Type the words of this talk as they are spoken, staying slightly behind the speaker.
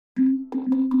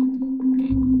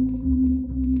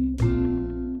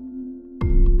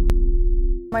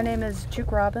My name is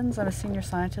Jooke Robbins. I'm a senior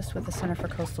scientist with the Center for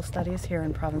Coastal Studies here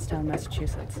in Provincetown,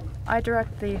 Massachusetts. I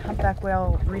direct the humpback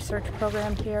whale research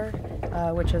program here,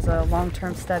 which is a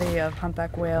long-term study of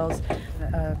humpback whales,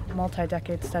 a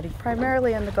multi-decade study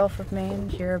primarily in the Gulf of Maine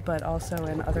here, but also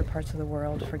in other parts of the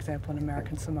world, for example in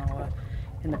American Samoa,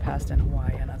 in the past in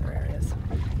Hawaii and other areas.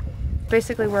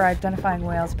 Basically, we're identifying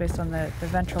whales based on the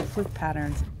ventral fluke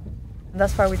patterns.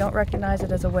 Thus far, we don't recognize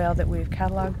it as a whale that we've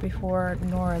cataloged before,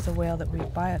 nor as a whale that we've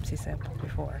biopsy sampled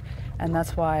before. And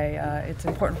that's why it's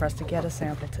important for us to get a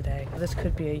sample today. This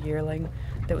could be a yearling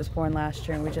that was born last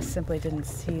year, and we just simply didn't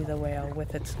see the whale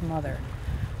with its mother.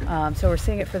 So we're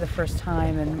seeing it for the first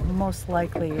time, and most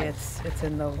likely it's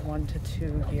in the 1 to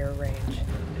 2 year range.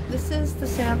 This is the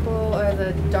sample, or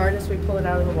the dart as we pull it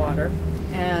out of the water.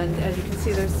 And as you can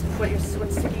see, there's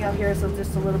what's sticking out here is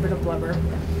just a little bit of blubber.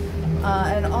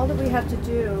 And all that we have to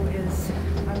do is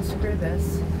unscrew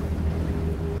this.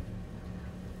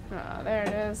 Ah, there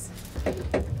it is.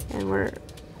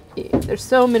 And there's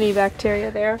so many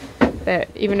bacteria there that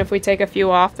even if we take a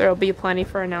few off, there'll be plenty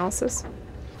for analysis.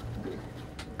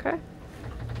 Okay.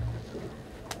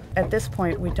 At this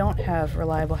point, we don't have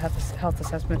reliable health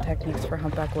assessment techniques for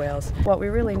humpback whales. What we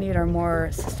really need are more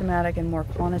systematic and more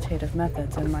quantitative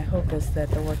methods, and my hope is that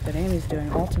the work that Amy's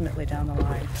doing ultimately down the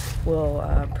line will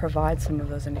provide some of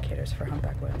those indicators for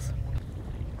humpback whales.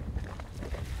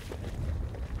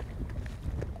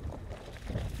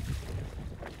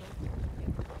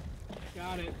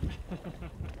 Got it.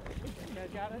 You guys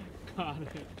got it? Got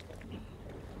it.